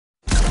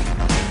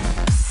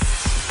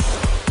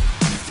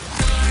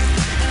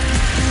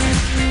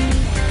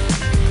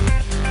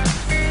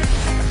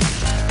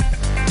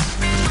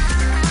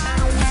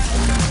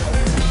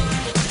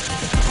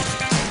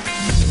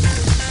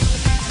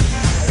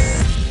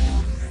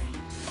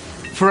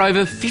For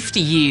over 50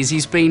 years,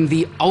 he's been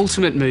the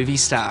ultimate movie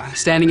star,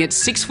 standing at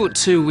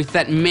 6'2" with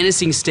that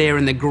menacing stare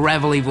and the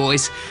gravelly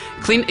voice.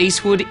 Clint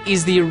Eastwood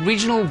is the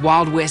original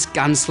Wild West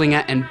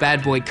gunslinger and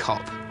bad boy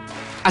cop.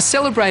 A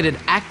celebrated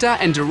actor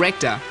and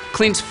director,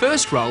 Clint's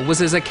first role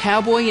was as a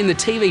cowboy in the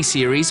TV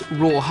series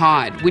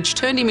Rawhide, which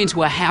turned him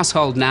into a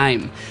household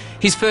name.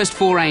 His first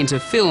foray into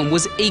film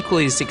was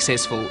equally as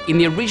successful in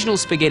the original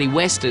spaghetti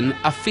western,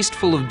 A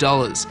Fistful of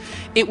Dollars.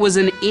 It was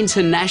an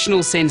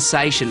international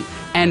sensation,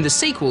 and the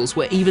sequels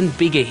were even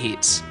bigger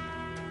hits.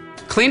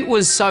 Clint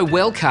was so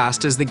well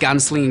cast as the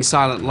gunslinging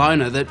silent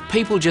loner that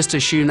people just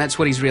assume that's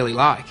what he's really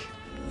like.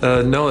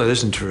 No, it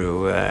isn't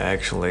true,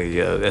 actually.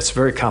 It's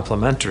very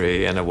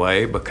complimentary in a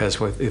way,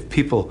 because if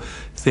people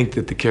think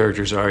that the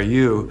characters are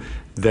you,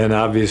 then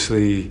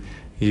obviously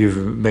you've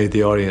made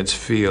the audience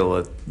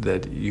feel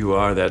that you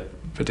are that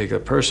particular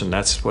person.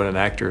 That's what an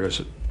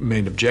actor's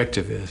main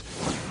objective is.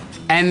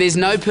 And there's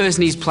no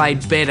person he's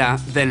played better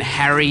than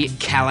Harry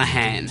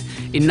Callahan.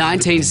 In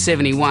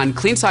 1971,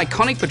 Clint's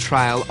iconic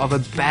portrayal of a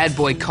bad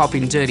boy cop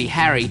in Dirty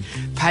Harry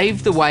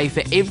paved the way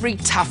for every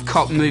tough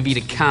cop movie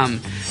to come.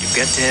 You've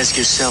got to ask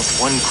yourself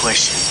one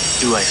question.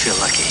 Do I feel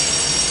lucky?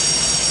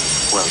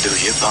 Well, do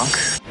you, punk?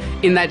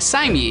 In that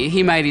same year,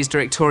 he made his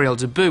directorial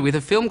debut with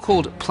a film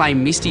called Play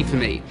Misty for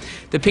Me.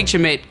 The picture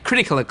met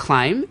critical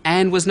acclaim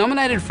and was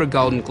nominated for a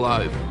Golden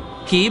Globe.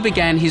 Here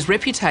began his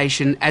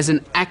reputation as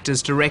an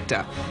actor's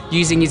director,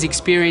 using his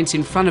experience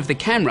in front of the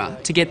camera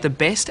to get the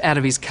best out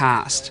of his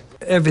cast.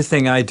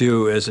 Everything I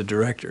do as a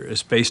director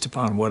is based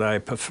upon what I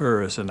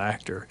prefer as an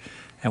actor,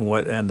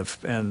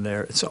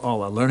 it's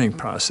all a learning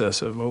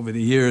process of over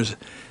the years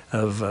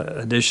of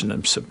addition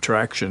and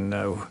subtraction.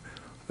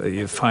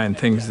 You find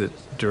things that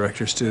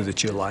directors do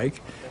that you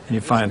like, and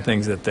you find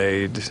things that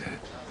they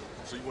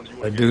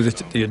do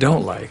that you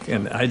don't like.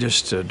 And I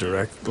just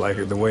direct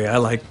like the way I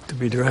like to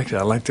be directed.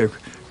 I like to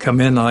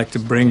come in, I like to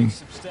bring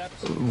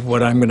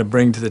what I'm going to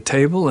bring to the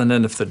table, and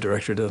then if the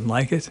director doesn't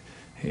like it,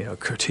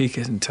 critique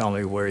it and tell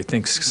me where he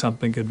thinks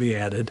something could be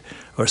added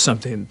or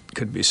something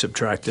could be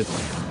subtracted.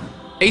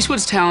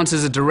 Eastwood's talents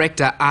as a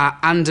director are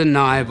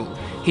undeniable.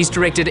 He's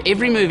directed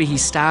every movie he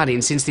starred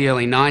in since the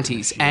early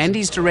 90s, and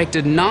he's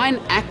directed 9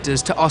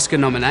 actors to Oscar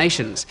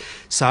nominations.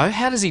 So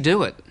how does he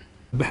do it?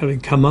 Having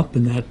come up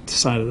in that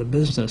side of the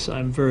business,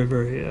 I'm very,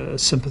 very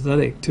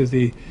sympathetic to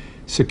the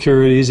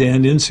securities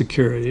and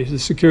insecurities. The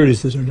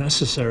securities that are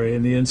necessary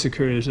and the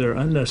insecurities that are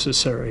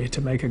unnecessary to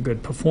make a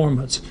good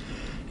performance.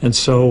 And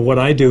so what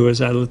I do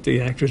is I let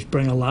the actors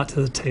bring a lot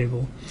to the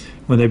table.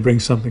 When they bring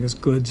something that's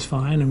good, it's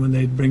fine, and when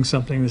they bring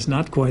something that's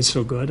not quite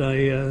so good,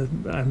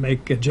 I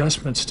make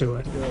adjustments to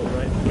it.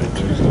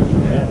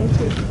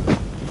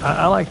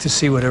 I like to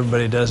see what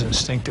everybody does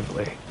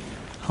instinctively.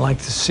 I like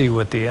to see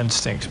what the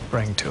instincts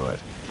bring to it,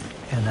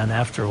 and then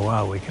after a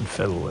while we can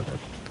fiddle with it.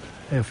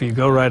 If you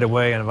go right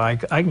away, and if I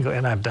can go,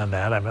 and I've done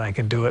that, I mean, I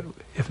can do it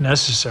if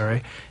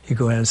necessary. You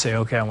go in and say,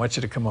 okay, I want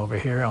you to come over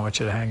here, I want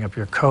you to hang up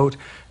your coat,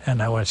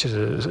 and I want you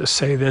to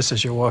say this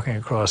as you're walking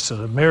across to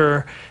the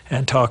mirror,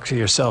 and talk to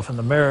yourself in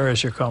the mirror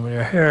as you're combing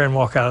your hair, and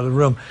walk out of the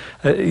room.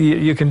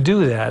 You can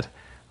do that,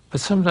 but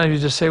sometimes you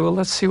just say, well,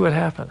 let's see what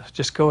happens.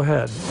 Just go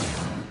ahead.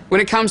 When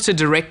it comes to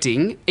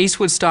directing,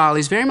 Eastwood's style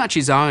is very much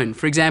his own.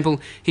 For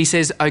example, he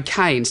says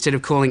okay instead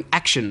of calling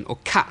action or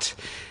cut.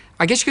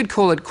 I guess you could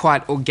call it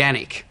quite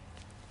organic.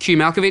 Cue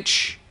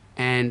Malkovich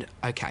and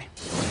okay.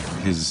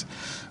 His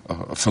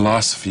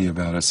philosophy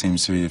about it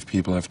seems to be if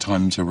people have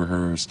time to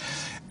rehearse,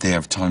 they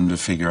have time to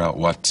figure out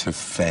what to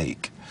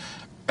fake.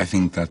 I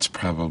think that's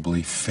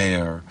probably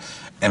fair,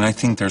 and I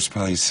think there's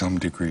probably some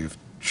degree of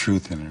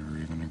truth in it, or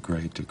even a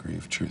great degree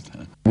of truth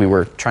in it. We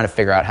were trying to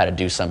figure out how to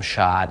do some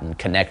shot and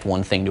connect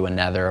one thing to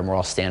another, and we're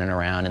all standing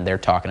around and they're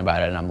talking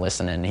about it and I'm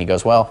listening, and he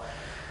goes, well,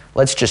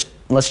 let's just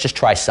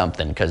try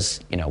something,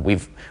 because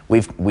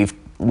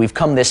we've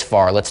come this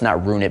far, let's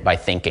not ruin it by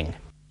thinking.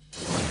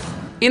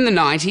 In the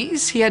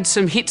 90s, he had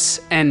some hits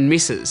and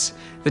misses.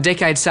 The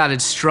decade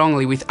started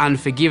strongly with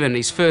Unforgiven,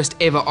 his first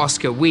ever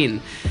Oscar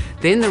win.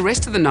 Then the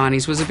rest of the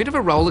 90s was a bit of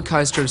a roller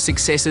coaster of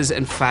successes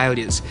and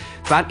failures.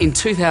 But in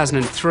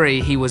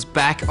 2003, he was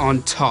back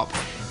on top.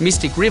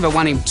 Mystic River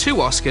won him 2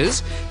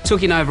 Oscars,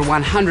 took in over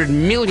 $100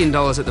 million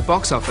at the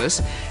box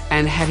office,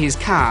 and had his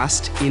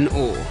cast in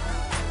awe.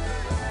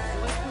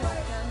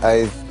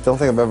 I don't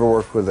think I've ever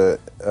worked with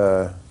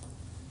a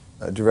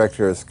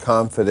director as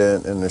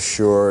confident and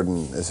assured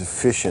and as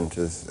efficient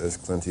as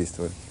Clint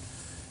Eastwood.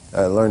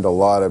 I learned a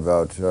lot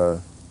about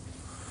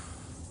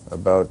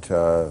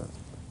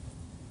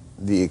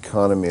the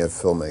economy of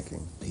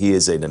filmmaking. He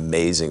is an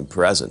amazing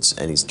presence,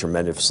 and he's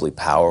tremendously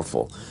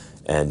powerful,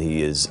 and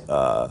he is,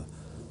 a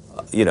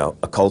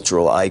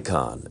cultural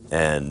icon.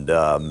 And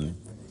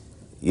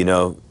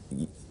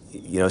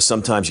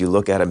sometimes you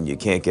look at him and you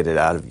can't get it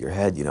out of your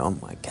head. Oh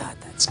my God,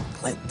 that's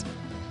Clint.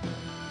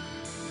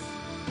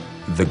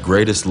 The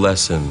greatest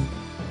lesson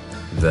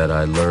that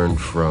I learned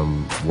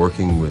from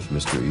working with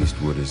Mr.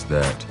 Eastwood is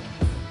that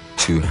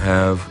to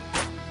have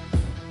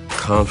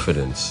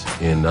confidence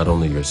in not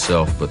only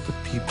yourself, but the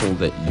people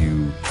that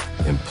you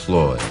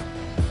employ,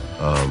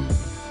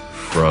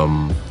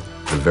 from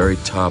the very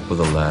top of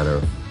the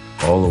ladder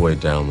all the way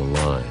down the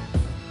line,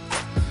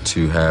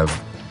 to have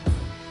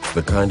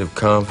the kind of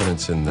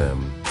confidence in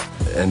them,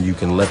 and you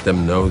can let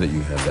them know that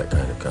you have that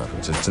kind of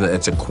confidence.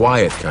 It's a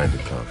quiet kind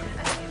of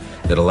confidence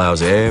that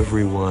allows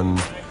everyone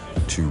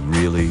to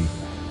really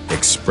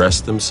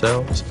express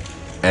themselves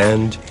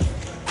and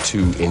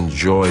to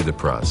enjoy the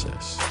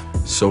process.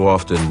 So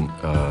often,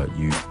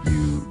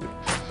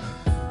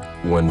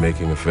 when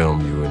making a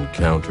film, you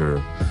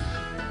encounter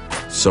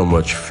so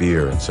much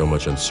fear and so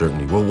much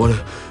uncertainty. Well, what,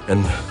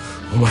 and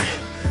oh my,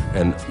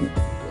 and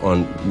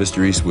on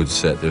Mr. Eastwood's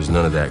set, there's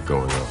none of that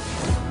going on.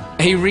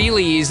 He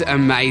really is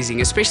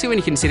amazing, especially when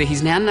you consider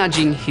he's now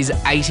nudging his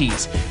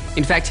 80s.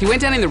 In fact, he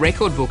went down in the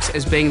record books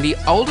as being the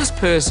oldest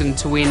person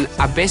to win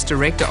a Best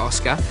Director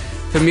Oscar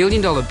for $1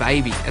 Million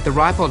Baby at the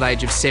ripe old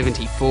age of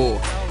 74.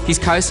 His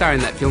co-star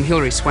in that film,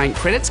 Hilary Swank,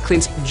 credits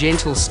Clint's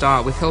gentle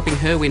style with helping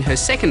her win her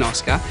second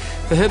Oscar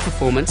for her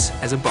performance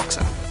as a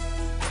boxer.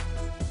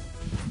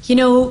 You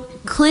know,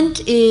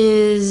 Clint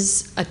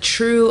is a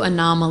true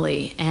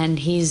anomaly, and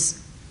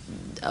he's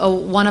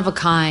one of a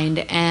kind,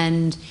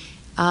 and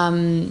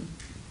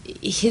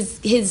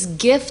his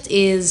gift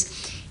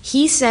is,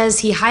 he says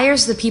he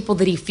hires the people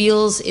that he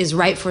feels is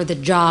right for the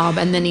job,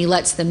 and then he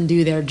lets them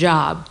do their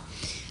job.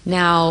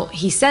 Now,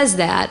 he says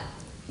that,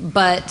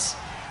 but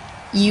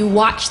you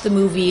watch the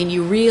movie and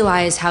you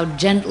realize how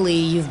gently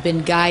you've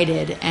been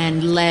guided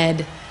and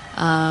led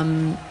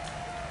under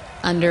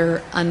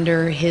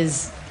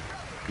his,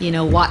 you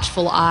know,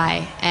 watchful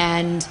eye.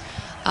 And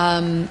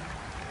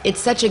it's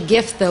such a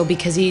gift, though,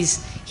 because he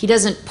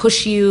doesn't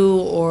push you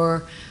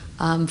or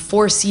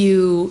force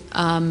you,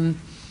 and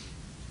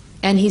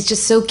he's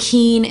just so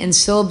keen and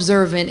so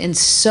observant and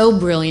so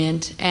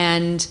brilliant,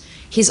 and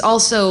he's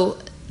also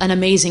an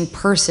amazing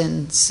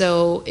person,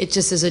 so it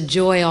just is a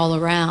joy all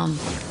around.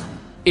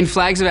 In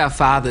Flags of Our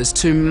Fathers,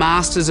 two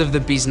masters of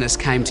the business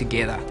came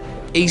together,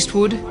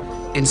 Eastwood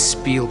and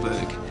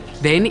Spielberg.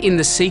 Then in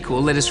the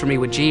sequel, Letters from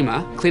Iwo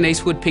Jima, Clint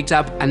Eastwood picked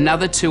up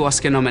another 2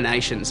 Oscar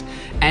nominations.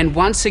 And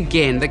once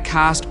again, the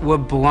cast were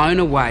blown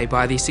away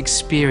by this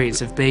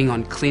experience of being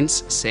on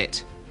Clint's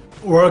set.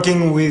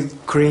 Working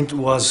with Clint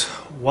was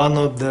one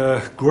of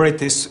the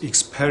greatest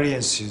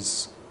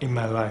experiences in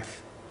my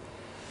life.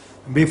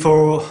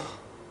 Before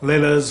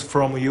Letters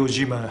from Iwo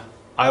Jima,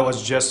 I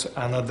was just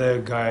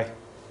another guy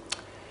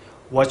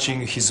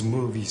watching his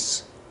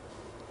movies.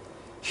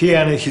 He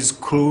and his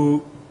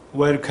crew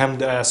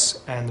welcomed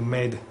us and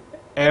made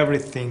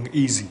everything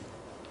easy.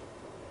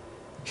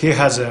 He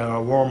has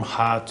a warm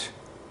heart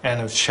and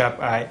a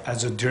sharp eye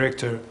as a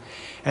director,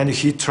 and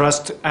he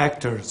trusts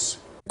actors.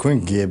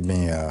 Clint gave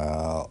me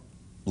a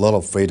lot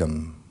of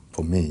freedom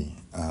for me,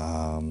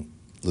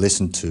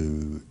 listen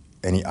to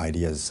any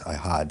ideas I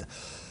had.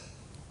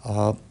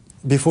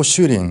 Before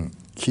shooting,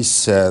 he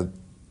said,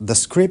 the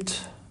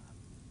script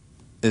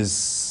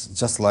is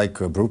just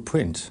like a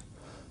blueprint.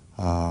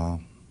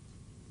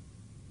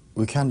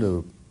 We can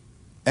do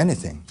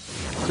anything.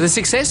 The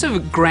success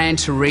of Gran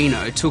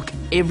Torino took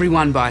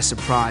everyone by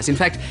surprise. In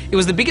fact, it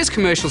was the biggest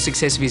commercial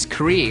success of his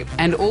career,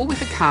 and all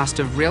with a cast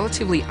of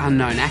relatively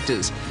unknown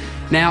actors.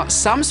 Now,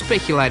 some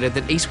speculated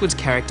that Eastwood's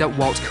character,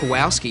 Walt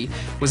Kowalski,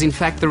 was in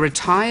fact the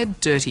retired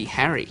Dirty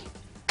Harry.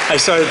 I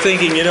started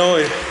thinking, you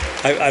know,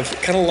 I've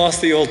kind of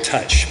lost the old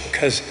touch,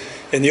 because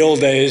in the old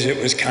days it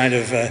was kind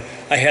of,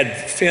 I had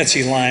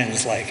fancy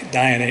lines like,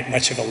 dying ain't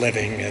much of a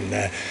living, and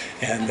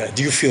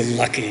do you feel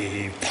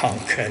lucky,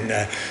 punk, and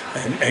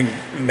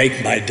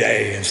make my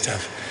day and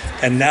stuff.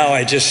 And now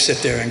I just sit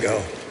there and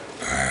go,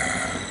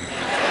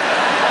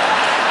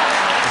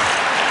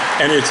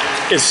 and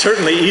it's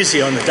certainly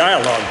easy on the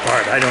dialogue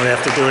part. I don't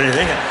have to do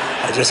anything.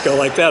 I just go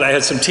like that. I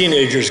had some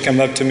teenagers come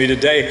up to me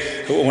today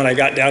when I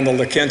got down to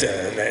La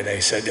Quinta. They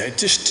said,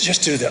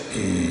 just do the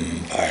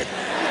part.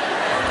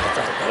 I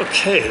thought,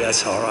 okay,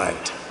 that's all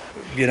right.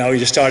 You know,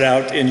 you start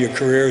out in your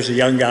career as a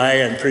young guy,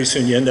 and pretty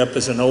soon you end up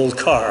as an old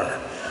car,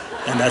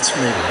 and that's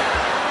me.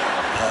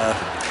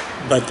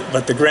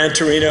 But the Gran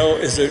Torino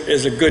is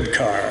a good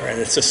car, and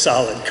it's a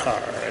solid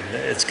car, and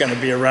it's going to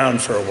be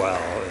around for a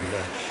while. And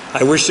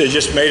I wish they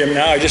just made them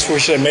now. I just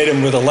wish they made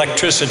them with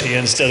electricity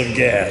instead of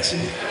gas.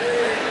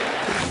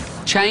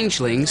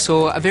 Changeling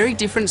saw a very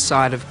different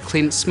side of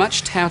Clint's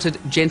much-touted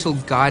gentle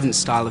guidance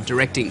style of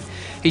directing.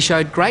 He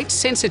showed great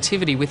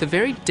sensitivity with a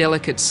very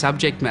delicate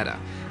subject matter,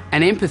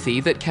 and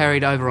empathy that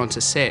carried over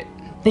onto set.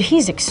 But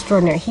he's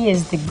extraordinary. He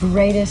is the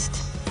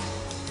greatest.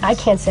 I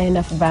can't say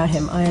enough about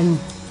him.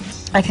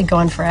 I could go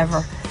on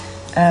forever.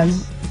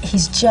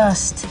 He's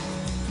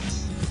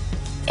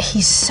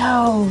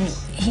so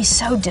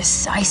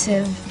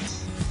decisive.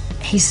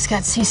 He's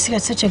got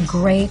such a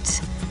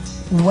great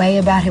way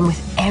about him with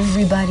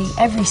everybody,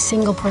 every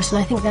single person.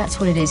 I think that's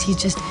what it is.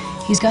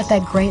 He's got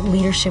that great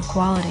leadership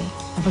quality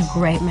of a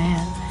great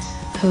man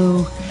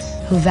who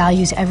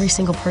values every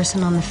single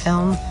person on the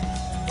film,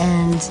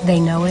 and they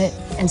know it,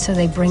 and so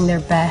they bring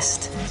their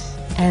best,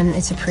 and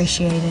it's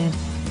appreciated,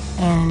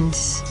 and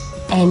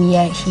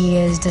yet he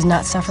does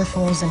not suffer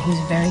fools, and he's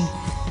very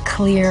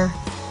clear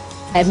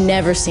I've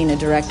never seen a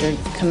director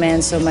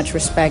command so much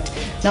respect,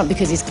 not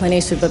because he's Clint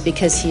Eastwood, but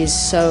because he is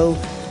so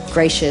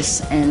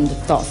gracious and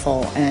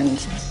thoughtful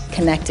and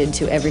connected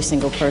to every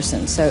single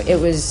person. So it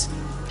was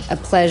a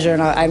pleasure,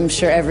 and I'm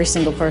sure every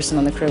single person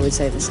on the crew would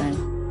say the same.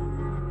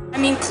 I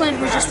mean, Clint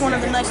was just one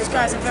of the nicest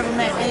guys I've ever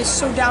met, and he's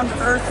so down to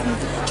earth,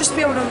 and just to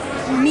be able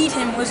to meet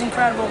him was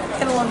incredible,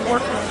 let alone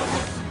work with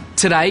him.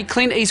 Today,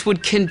 Clint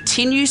Eastwood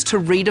continues to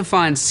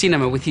redefine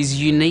cinema with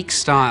his unique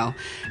style.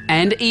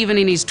 And even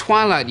in his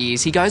twilight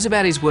years, he goes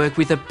about his work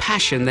with a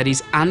passion that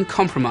is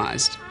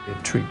uncompromised. You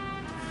treat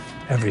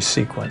every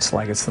sequence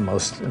like it's the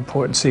most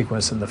important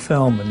sequence in the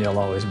film, and you'll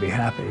always be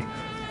happy.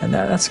 And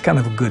that's kind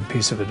of a good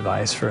piece of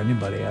advice for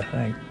anybody, I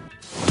think.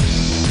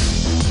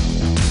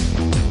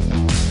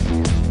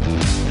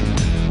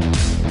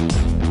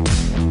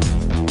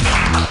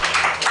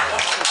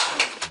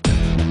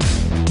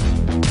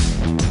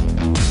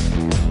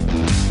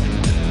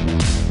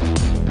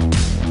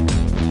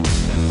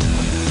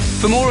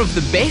 For more of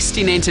the best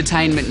in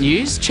entertainment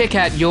news, check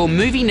out your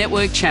Movie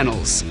Network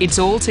channels. It's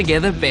all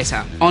together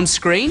better, on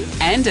screen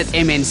and at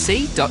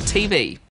mnc.tv.